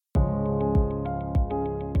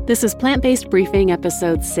This is Plant-Based Briefing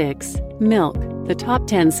Episode 6, Milk, the Top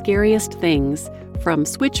 10 Scariest Things, from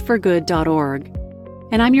switchforgood.org.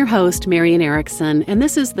 And I'm your host, Marian Erickson, and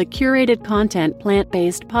this is the curated content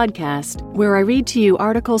plant-based podcast where I read to you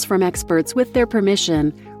articles from experts with their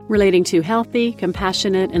permission relating to healthy,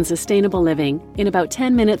 compassionate, and sustainable living in about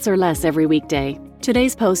 10 minutes or less every weekday.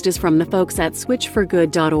 Today's post is from the folks at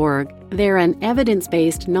switchforgood.org. They're an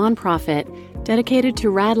evidence-based nonprofit dedicated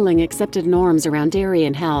to rattling accepted norms around dairy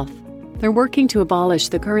and health. They're working to abolish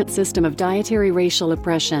the current system of dietary racial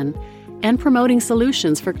oppression and promoting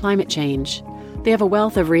solutions for climate change. They have a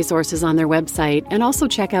wealth of resources on their website, and also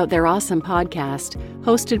check out their awesome podcast,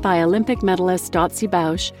 hosted by Olympic medalist Dotsie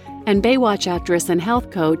Bausch and Baywatch actress and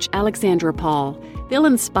health coach Alexandra Paul. They'll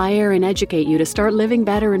inspire and educate you to start living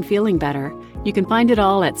better and feeling better. You can find it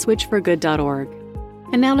all at switchforgood.org.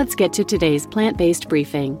 And now let's get to today's plant-based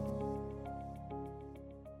briefing.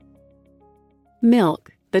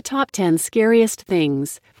 Milk, the Top 10 Scariest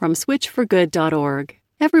Things, from switchforgood.org.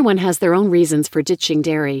 Everyone has their own reasons for ditching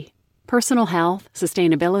dairy. Personal health,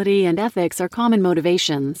 sustainability, and ethics are common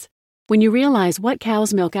motivations. When you realize what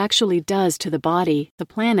cow's milk actually does to the body, the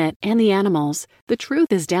planet, and the animals, the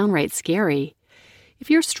truth is downright scary. If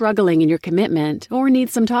you're struggling in your commitment or need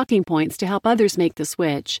some talking points to help others make the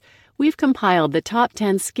switch, we've compiled the top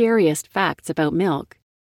 10 scariest facts about milk.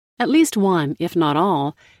 At least one, if not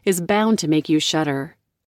all, is bound to make you shudder.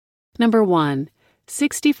 Number 1.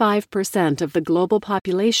 65% of the global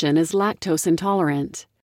population is lactose intolerant.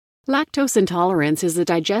 Lactose intolerance is a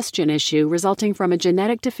digestion issue resulting from a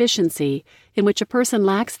genetic deficiency in which a person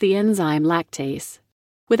lacks the enzyme lactase.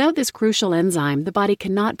 Without this crucial enzyme, the body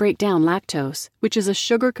cannot break down lactose, which is a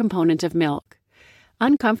sugar component of milk.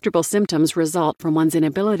 Uncomfortable symptoms result from one's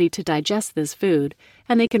inability to digest this food,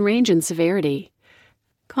 and they can range in severity.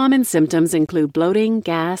 Common symptoms include bloating,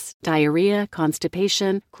 gas, diarrhea,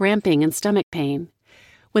 constipation, cramping, and stomach pain.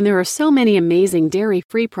 When there are so many amazing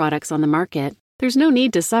dairy-free products on the market, there's no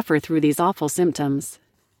need to suffer through these awful symptoms.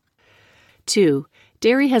 2.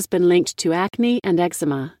 Dairy has been linked to acne and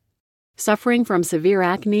eczema. Suffering from severe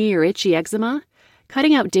acne or itchy eczema?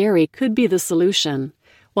 Cutting out dairy could be the solution.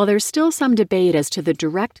 While there's still some debate as to the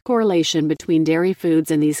direct correlation between dairy foods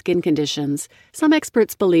and these skin conditions, some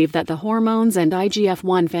experts believe that the hormones and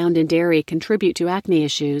IGF-1 found in dairy contribute to acne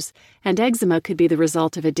issues, and eczema could be the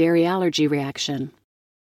result of a dairy allergy reaction.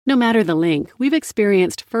 No matter the link, we've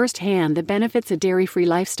experienced firsthand the benefits a dairy-free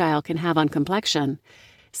lifestyle can have on complexion.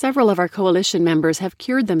 Several of our coalition members have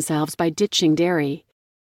cured themselves by ditching dairy.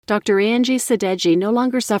 Dr. Angie Sadeghi no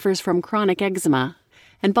longer suffers from chronic eczema,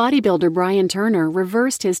 and bodybuilder Brian Turner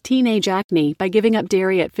reversed his teenage acne by giving up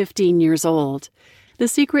dairy at 15 years old. The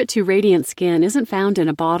secret to radiant skin isn't found in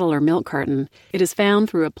a bottle or milk carton. It is found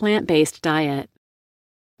through a plant-based diet.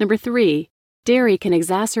 Number 3. Dairy can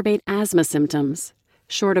exacerbate asthma symptoms.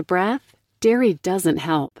 Short of breath? Dairy doesn't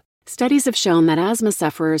help. Studies have shown that asthma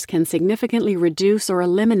sufferers can significantly reduce or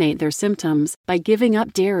eliminate their symptoms by giving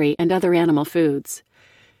up dairy and other animal foods.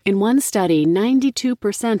 In one study,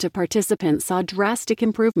 92% of participants saw drastic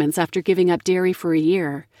improvements after giving up dairy for a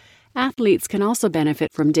year. Athletes can also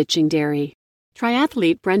benefit from ditching dairy.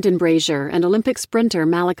 Triathlete Brendan Brazier and Olympic sprinter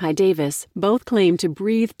Malachi Davis both claim to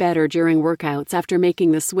breathe better during workouts after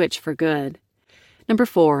making the switch for good. Number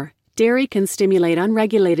 4. Dairy can stimulate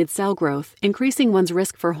unregulated cell growth, increasing one's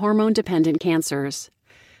risk for hormone-dependent cancers.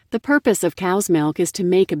 The purpose of cow's milk is to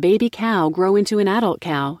make a baby cow grow into an adult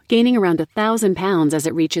cow, gaining around 1,000 pounds as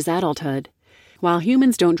it reaches adulthood. While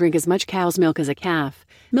humans don't drink as much cow's milk as a calf,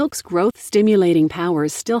 milk's growth-stimulating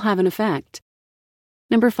powers still have an effect.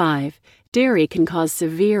 Number 5. Dairy can cause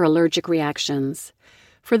severe allergic reactions.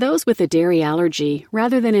 For those with a dairy allergy,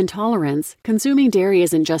 rather than intolerance, consuming dairy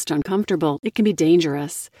isn't just uncomfortable, it can be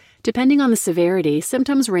dangerous. Depending on the severity,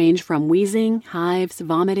 symptoms range from wheezing, hives,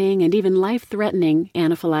 vomiting, and even life-threatening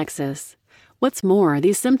anaphylaxis. What's more,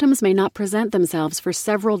 these symptoms may not present themselves for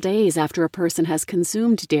several days after a person has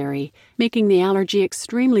consumed dairy, making the allergy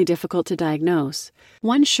extremely difficult to diagnose.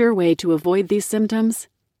 One sure way to avoid these symptoms?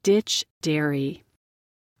 Ditch dairy.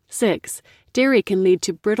 6. Dairy can lead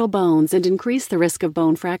to brittle bones and increase the risk of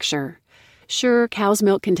bone fracture. Sure, cow's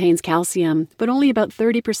milk contains calcium, but only about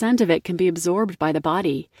 30% of it can be absorbed by the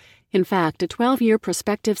body. In fact, a 12-year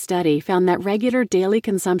prospective study found that regular daily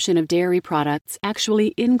consumption of dairy products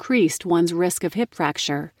actually increased one's risk of hip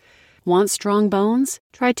fracture. Want strong bones?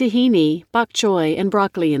 Try tahini, bok choy, and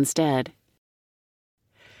broccoli instead.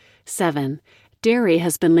 7. Dairy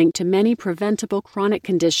has been linked to many preventable chronic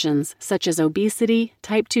conditions such as obesity,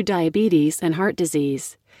 type 2 diabetes, and heart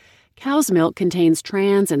disease. Cow's milk contains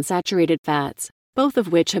trans and saturated fats, both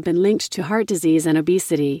of which have been linked to heart disease and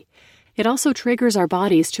obesity. It also triggers our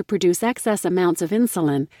bodies to produce excess amounts of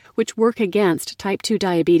insulin, which work against type 2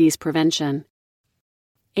 diabetes prevention.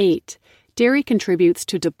 8. Dairy contributes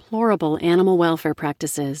to deplorable animal welfare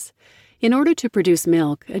practices. In order to produce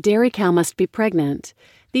milk, a dairy cow must be pregnant.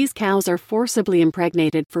 These cows are forcibly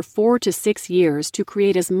impregnated for 4 to 6 years to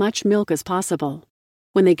create as much milk as possible.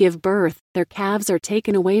 When they give birth, their calves are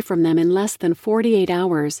taken away from them in less than 48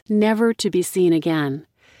 hours, never to be seen again.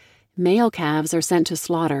 Male calves are sent to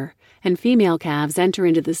slaughter, and female calves enter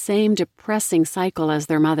into the same depressing cycle as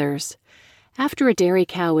their mothers. After a dairy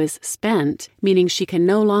cow is spent, meaning she can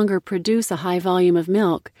no longer produce a high volume of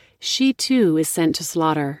milk, she too is sent to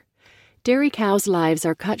slaughter. Dairy cows' lives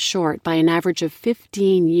are cut short by an average of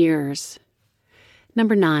 15 years.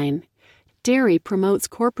 Number 9. Dairy promotes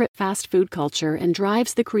corporate fast food culture and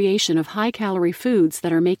drives the creation of high-calorie foods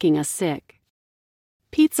that are making us sick.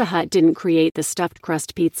 Pizza Hut didn't create the stuffed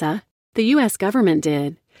crust pizza. The U.S. government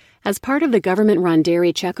did. As part of the government-run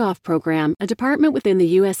dairy checkoff program, a department within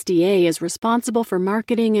the USDA is responsible for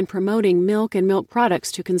marketing and promoting milk and milk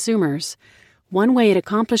products to consumers. One way it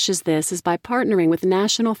accomplishes this is by partnering with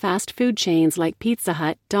national fast food chains like Pizza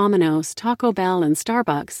Hut, Domino's, Taco Bell, and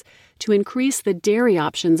Starbucks to increase the dairy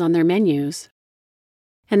options on their menus.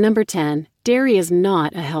 And number 10, dairy is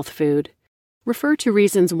not a health food. Refer to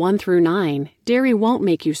reasons 1 through 9. Dairy won't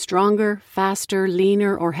make you stronger, faster,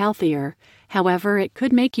 leaner, or healthier. However, it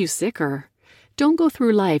could make you sicker. Don't go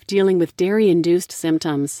through life dealing with dairy-induced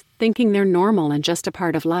symptoms, thinking they're normal and just a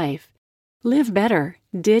part of life. Live better.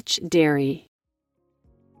 Ditch dairy.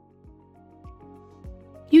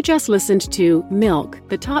 You just listened to Milk,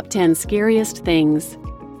 the Top 10 Scariest Things,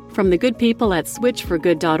 from the good people at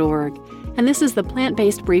switchforgood.org. And this is the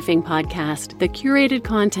Plant-Based Briefing Podcast, the curated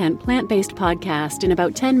content plant-based podcast in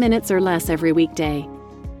about 10 minutes or less every weekday.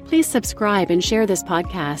 Please subscribe and share this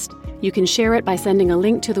podcast. You can share it by sending a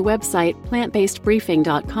link to the website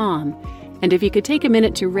plantbasedbriefing.com. And if you could take a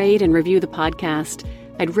minute to rate and review the podcast,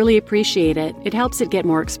 I'd really appreciate it. It helps it get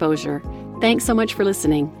more exposure. Thanks so much for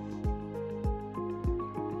listening.